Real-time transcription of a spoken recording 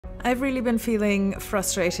I've really been feeling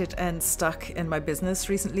frustrated and stuck in my business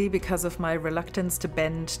recently because of my reluctance to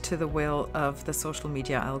bend to the will of the social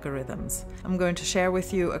media algorithms. I'm going to share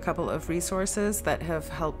with you a couple of resources that have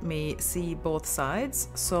helped me see both sides,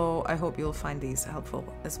 so I hope you'll find these helpful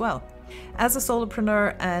as well. As a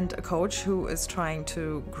solopreneur and a coach who is trying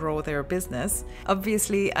to grow their business,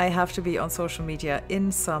 obviously I have to be on social media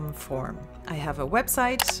in some form. I have a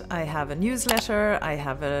website, I have a newsletter, I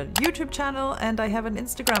have a YouTube channel, and I have an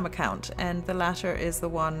Instagram account. And the latter is the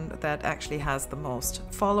one that actually has the most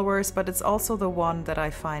followers, but it's also the one that I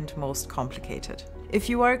find most complicated. If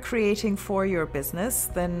you are creating for your business,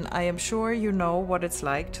 then I am sure you know what it's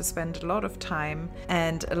like to spend a lot of time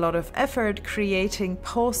and a lot of effort creating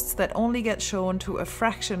posts that only get shown to a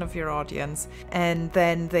fraction of your audience, and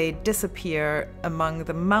then they disappear among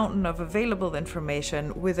the mountain of available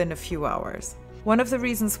information within a few hours. One of the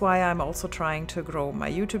reasons why I'm also trying to grow my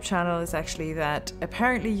YouTube channel is actually that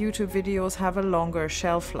apparently YouTube videos have a longer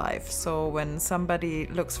shelf life. So when somebody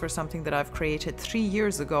looks for something that I've created 3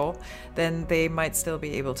 years ago, then they might still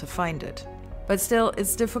be able to find it. But still,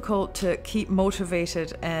 it's difficult to keep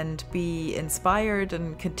motivated and be inspired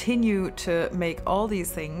and continue to make all these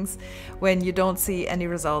things when you don't see any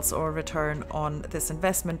results or return on this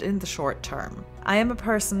investment in the short term. I am a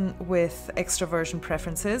person with extroversion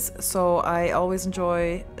preferences, so I always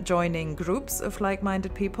enjoy joining groups of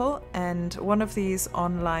like-minded people, and one of these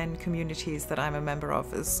online communities that I'm a member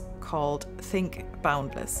of is called Think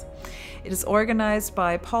Boundless. It is organized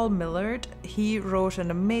by Paul Millard. He wrote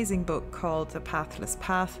an amazing book called The Pathless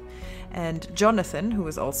Path, and Jonathan, who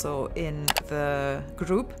is also in the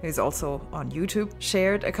group, who's also on YouTube,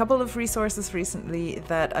 shared a couple of resources recently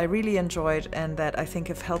that I really enjoyed and that I think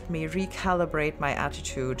have helped me recalibrate my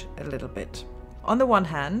attitude a little bit. On the one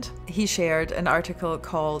hand, he shared an article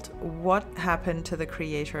called What Happened to the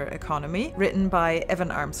Creator Economy, written by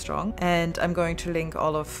Evan Armstrong, and I'm going to link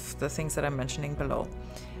all of the things that I'm mentioning below.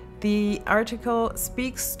 The article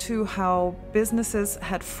speaks to how businesses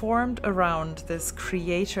had formed around this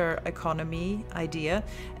creator economy idea,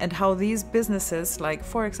 and how these businesses, like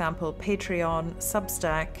for example Patreon,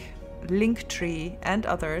 Substack, Linktree and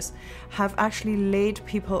others, have actually laid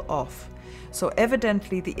people off. So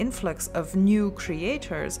evidently the influx of new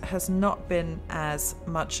creators has not been as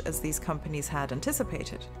much as these companies had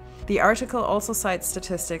anticipated. The article also cites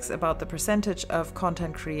statistics about the percentage of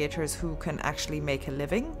content creators who can actually make a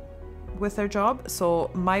living with their job.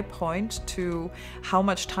 So my point to how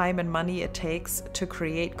much time and money it takes to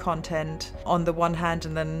create content on the one hand,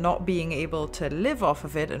 and then not being able to live off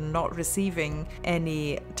of it and not receiving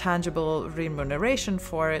any tangible remuneration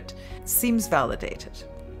for it, seems validated.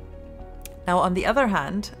 Now, on the other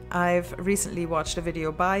hand, I've recently watched a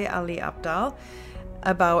video by Ali Abdaal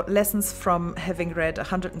about lessons from having read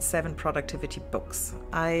 107 productivity books.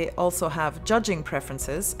 I also have judging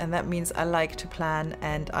preferences, and that means I like to plan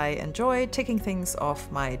and I enjoy ticking things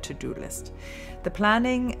off my to-do list. The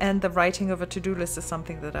planning and the writing of a to-do list is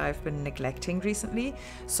something that I've been neglecting recently,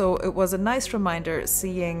 so it was a nice reminder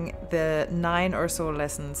seeing the 9 or so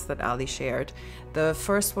lessons that Ali shared. The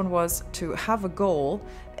first one was to have a goal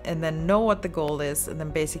and then know what the goal is, and then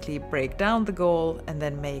basically break down the goal and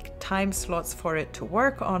then make time slots for it to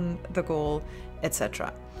work on the goal,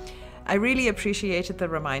 etc. I really appreciated the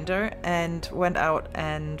reminder and went out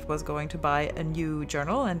and was going to buy a new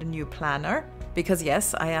journal and a new planner, because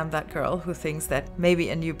yes, I am that girl who thinks that maybe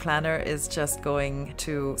a new planner is just going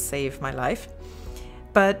to save my life.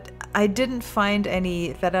 But I didn't find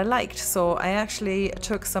any that I liked, so I actually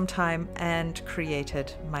took some time and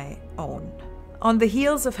created my own. On the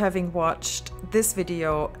heels of having watched this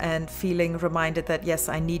video and feeling reminded that yes,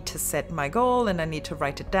 I need to set my goal and I need to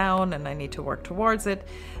write it down and I need to work towards it,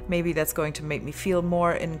 maybe that's going to make me feel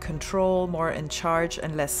more in control, more in charge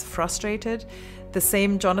and less frustrated, the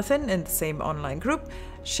same Jonathan in the same online group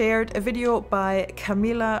shared a video by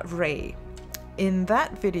Kamillah Ray. In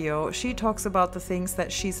that video, she talks about the things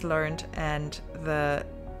that she's learned and the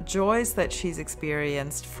joys that she's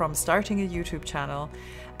experienced from starting a YouTube channel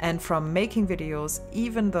and from making videos,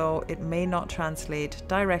 even though it may not translate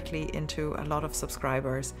directly into a lot of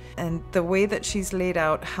subscribers. And the way that she's laid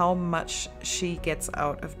out how much she gets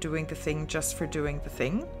out of doing the thing just for doing the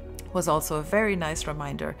thing was also a very nice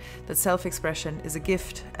reminder that self-expression is a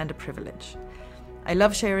gift and a privilege. I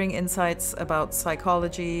love sharing insights about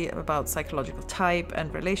psychology, about psychological type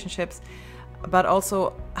and relationships, but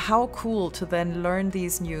also how cool to then learn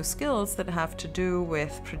these new skills that have to do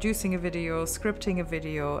with producing a video, scripting a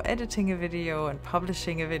video, editing a video, and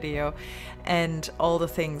publishing a video, and all the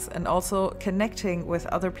things, and also connecting with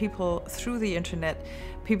other people through the internet,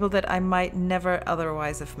 people that I might never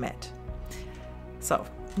otherwise have met. So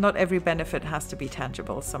not every benefit has to be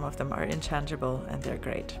tangible. Some of them are intangible and they're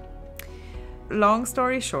great. Long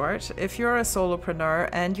story short, if you're a solopreneur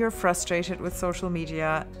and you're frustrated with social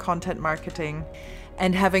media, content marketing,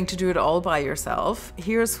 and having to do it all by yourself,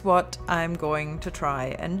 here's what I'm going to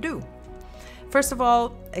try and do. First of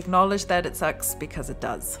all, acknowledge that it sucks, because it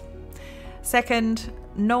does. Second,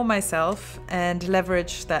 know myself and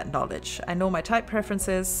leverage that knowledge. I know my type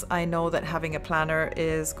preferences. I know that having a planner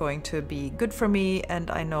is going to be good for me, and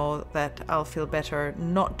I know that I'll feel better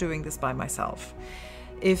not doing this by myself.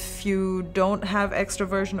 If you don't have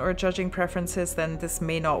extroversion or judging preferences, then this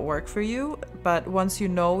may not work for you, but once you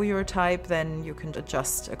know your type, then you can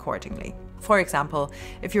adjust accordingly. For example,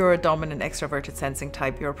 if you're a dominant extroverted sensing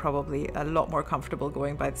type, you're probably a lot more comfortable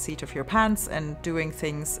going by the seat of your pants and doing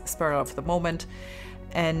things spur of the moment,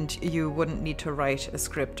 and you wouldn't need to write a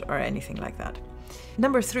script or anything like that.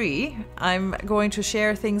 Number 3, I'm going to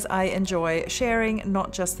share things I enjoy sharing,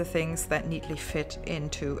 not just the things that neatly fit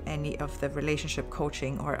into any of the relationship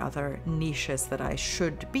coaching or other niches that I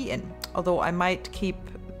should be in. Although I might keep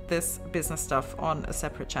this business stuff on a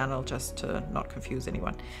separate channel just to not confuse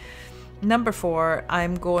anyone. Number 4,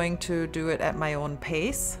 I'm going to do it at my own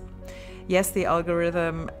pace. Yes, the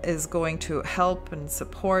algorithm is going to help and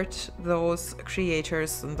support those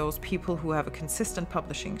creators and those people who have a consistent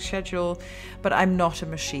publishing schedule, but I'm not a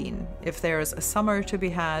machine. If there's a summer to be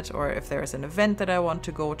had, or if there's an event that I want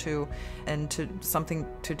to go to and something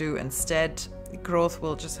to do instead, growth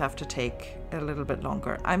will just have to take a little bit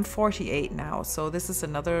longer. I'm 48 now, so this is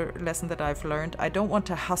another lesson that I've learned. I don't want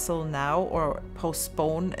to hustle now or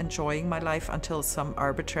postpone enjoying my life until some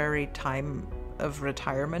arbitrary time of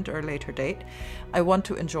retirement or later date. I want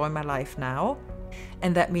to enjoy my life now,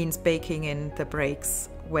 and that means baking in the breaks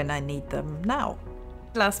when I need them now.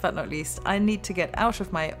 Last but not least, I need to get out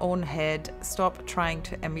of my own head, stop trying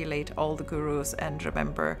to emulate all the gurus, and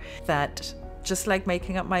remember that just like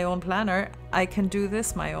making up my own planner, I can do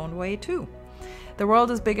this my own way too. The world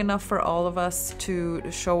is big enough for all of us to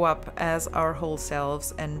show up as our whole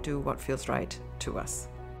selves and do what feels right to us.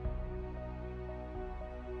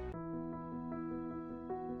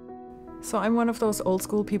 So I'm one of those old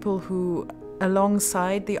school people who,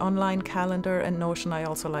 alongside the online calendar and Notion, I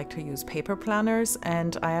also like to use paper planners,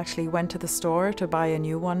 and I actually went to the store to buy a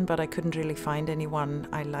new one, but I couldn't really find anyone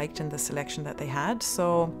I liked in the selection that they had.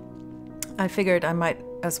 So I figured I might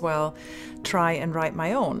as well try and write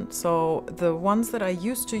my own. So the ones that I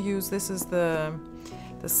used to use, this is the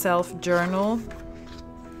self journal,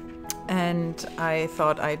 and I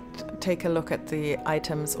thought I'd take a look at the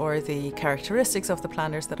items or the characteristics of the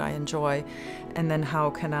planners that I enjoy, and then how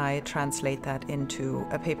can I translate that into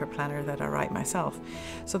a paper planner that I write myself.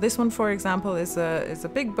 So this one, for example, is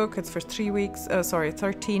a big book. It's for 13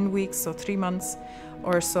 weeks, so 3 months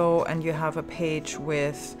or so, and you have a page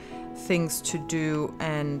with things to do,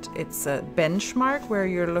 and it's a benchmark where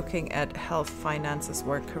you're looking at health, finances,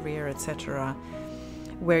 work, career, etc.,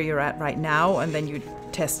 where you're at right now, and then you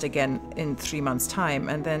test again in 3 months' time.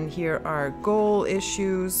 And then here are goal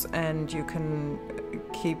issues, and you can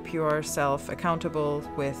keep yourself accountable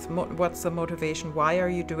with what's the motivation, why are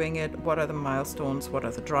you doing it, what are the milestones, what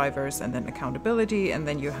are the drivers, and then accountability. And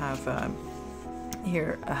then you have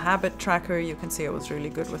here a habit tracker. You can see I was really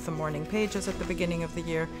good with the morning pages at the beginning of the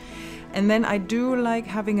year. And then I do like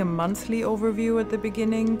having a monthly overview at the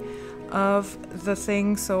beginning of the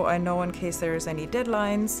thing, so I know in case there is any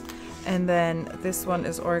deadlines. And then this one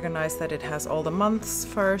is organized that it has all the months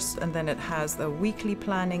first, and then it has the weekly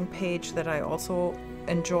planning page that I also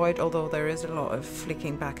enjoyed, although there is a lot of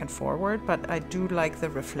flicking back and forward, but I do like the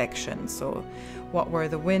reflection. So what were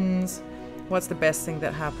the wins, what's the best thing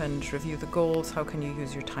that happened, review the goals, how can you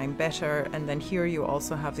use your time better. And then here you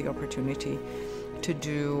also have the opportunity to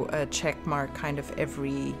do a check mark kind of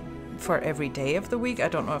for every day of the week. I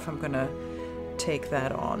don't know if I'm gonna take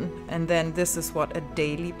that on. And then this is what a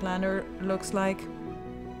daily planner looks like.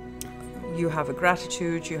 You have a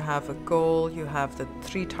gratitude, you have a goal, you have the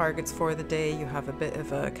 3 targets for the day, you have a bit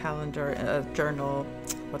of a calendar, a journal,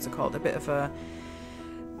 what's it called, a bit of a,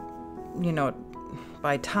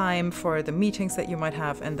 by time for the meetings that you might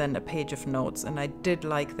have, and then a page of notes. And I did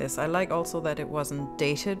like this. I like also that it wasn't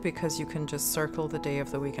dated, because you can just circle the day of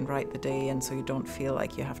the week and write the day, and so you don't feel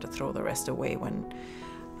like you have to throw the rest away when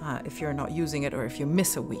if you're not using it, or if you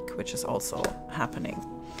miss a week, which is also happening.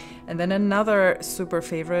 And then another super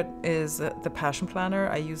favorite is the Passion Planner.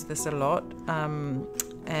 I use this a lot.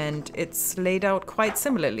 And it's laid out quite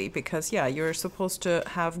similarly, because you're supposed to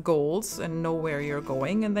have goals and know where you're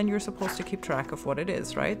going, and then you're supposed to keep track of what it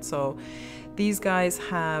is, right? So these guys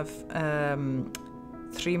have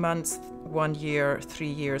 3 months, 1 year, 3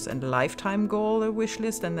 years, and lifetime goal, a wish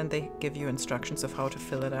list, and then they give you instructions of how to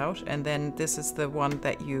fill it out. And then this is the one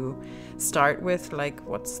that you start with, like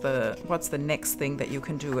what's the next thing that you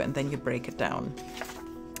can do, and then you break it down.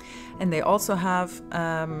 And they also have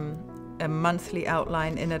a monthly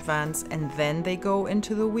outline in advance, and then they go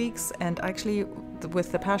into the weeks. And actually,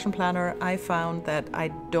 with the Passion Planner, I found that I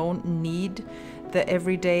don't need the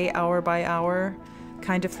everyday hour by hour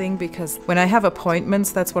kind of thing, because when I have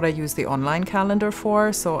appointments, that's what I use the online calendar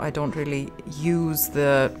for, so I don't really use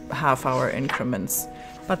the half-hour increments.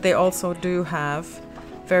 But they also do have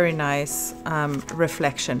very nice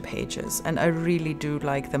reflection pages, and I really do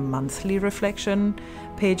like the monthly reflection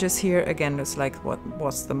pages here. Again, it's like what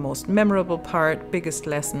was the most memorable part, biggest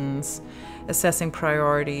lessons, assessing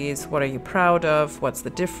priorities, what are you proud of, what's the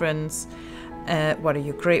difference, what are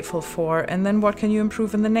you grateful for, and then what can you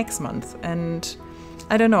improve in the next month. And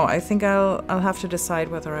I don't know, I think I'll have to decide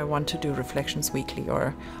whether I want to do reflections weekly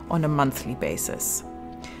or on a monthly basis.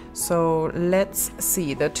 So let's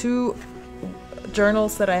see, the 2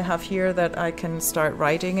 journals that I have here that I can start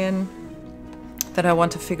writing in that I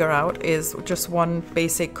want to figure out is just one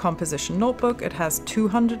basic composition notebook. It has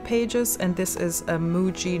 200 pages, and this is a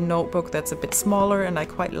Muji notebook that's a bit smaller, and I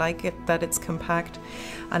quite like it that it's compact.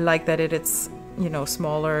 I like that it's, you know,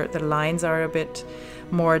 smaller. The lines are a bit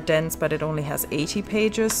more dense, but it only has 80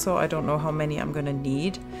 pages, so I don't know how many I'm gonna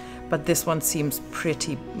need. But this one seems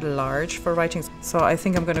pretty large for writing, so I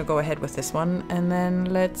think I'm gonna go ahead with this one, and then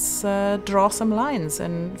let's draw some lines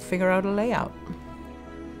and figure out a layout.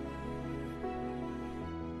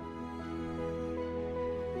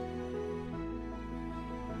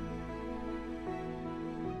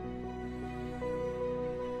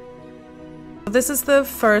 This is the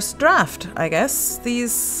first draft, I guess.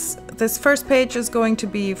 This first page is going to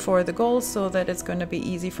be for the goals, so that it's going to be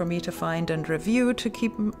easy for me to find and review to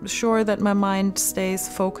keep sure that my mind stays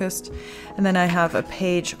focused. And then I have a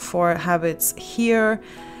page for habits here.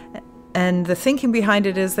 And the thinking behind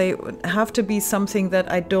it is they have to be something that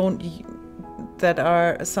that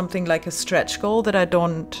are something like a stretch goal that I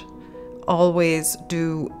don't always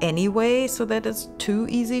do anyway, so that it's too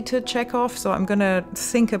easy to check off. So I'm gonna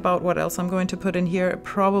think about what else I'm going to put in here.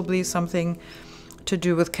 Probably something to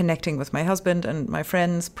do with connecting with my husband and my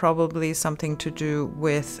friends, probably something to do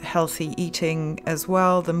with healthy eating as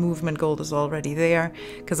well. The movement goal is already there,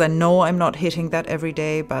 because I know I'm not hitting that every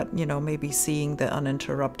day, but you know, maybe seeing the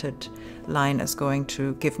uninterrupted line is going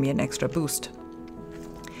to give me an extra boost.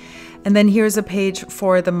 And then here's a page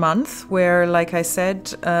for the month where, like I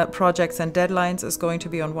said, projects and deadlines is going to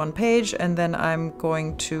be on one page, and then I'm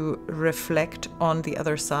going to reflect on the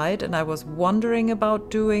other side. And I was wondering about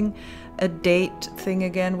doing a date thing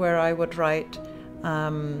again, where I would write,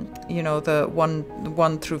 you know, the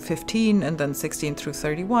 1 through 15 and then 16 through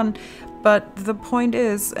 31. But the point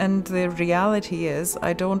is, and the reality is,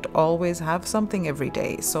 I don't always have something every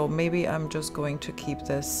day. So maybe I'm just going to keep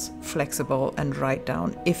this flexible and write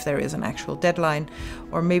down if there is an actual deadline,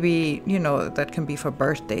 or maybe, you know, that can be for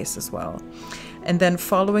birthdays as well. And then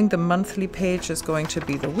following the monthly page is going to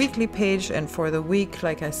be the weekly page. And for the week,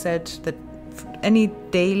 like I said, any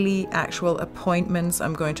daily actual appointments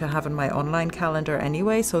I'm going to have in my online calendar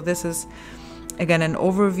anyway. So this is, again, an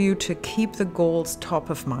overview to keep the goals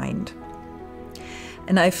top of mind.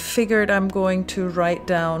 And I figured I'm going to write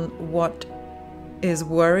down what is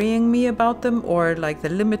worrying me about them, or like the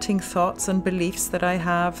limiting thoughts and beliefs that I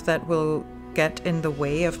have that will get in the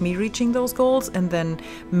way of me reaching those goals, and then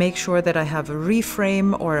make sure that I have a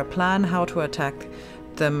reframe or a plan how to attack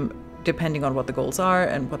them depending on what the goals are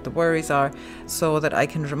and what the worries are, so that I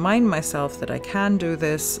can remind myself that I can do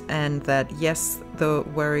this, and that yes, the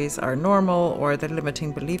worries are normal or the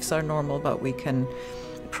limiting beliefs are normal, but we can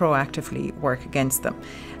proactively work against them.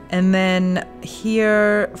 And then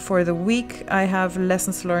here for the week, I have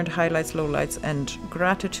lessons learned, highlights, lowlights, and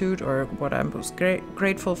gratitude, or what I'm most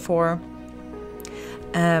grateful for,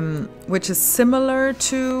 which is similar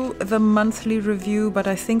to the monthly review. But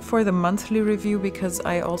I think for the monthly review, because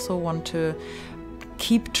I also want to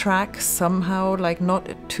keep track somehow, like not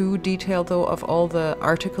too detailed though, of all the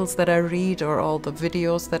articles that I read or all the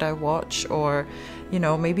videos that I watch, or, you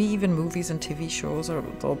know, maybe even movies and TV shows, or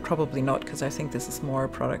though probably not, because I think this is more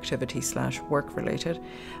productivity / work related.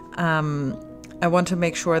 I want to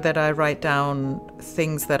make sure that I write down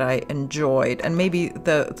things that I enjoyed, and maybe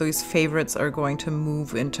those favorites are going to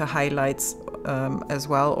move into highlights as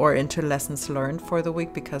well, or into lessons learned for the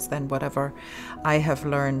week, because then whatever I have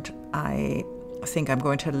learned, I think I'm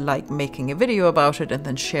going to like making a video about it and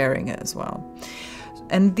then sharing it as well.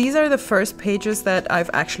 And these are the first pages that I've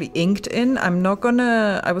actually inked in.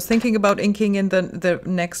 I was thinking about inking in the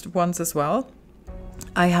next ones as well.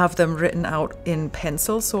 I have them written out in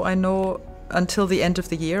pencil, so I know until the end of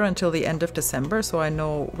the year, until the end of December. So I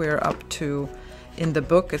know we're up to, in the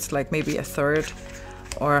book, it's like maybe a third,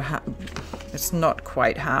 or it's not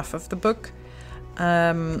quite half of the book,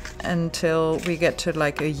 until we get to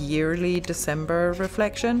like a yearly December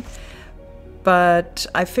reflection. But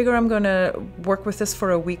I figure I'm going to work with this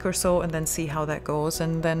for a week or so and then see how that goes.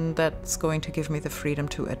 And then that's going to give me the freedom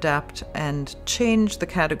to adapt and change the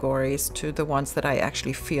categories to the ones that I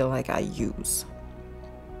actually feel like I use.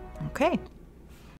 Okay.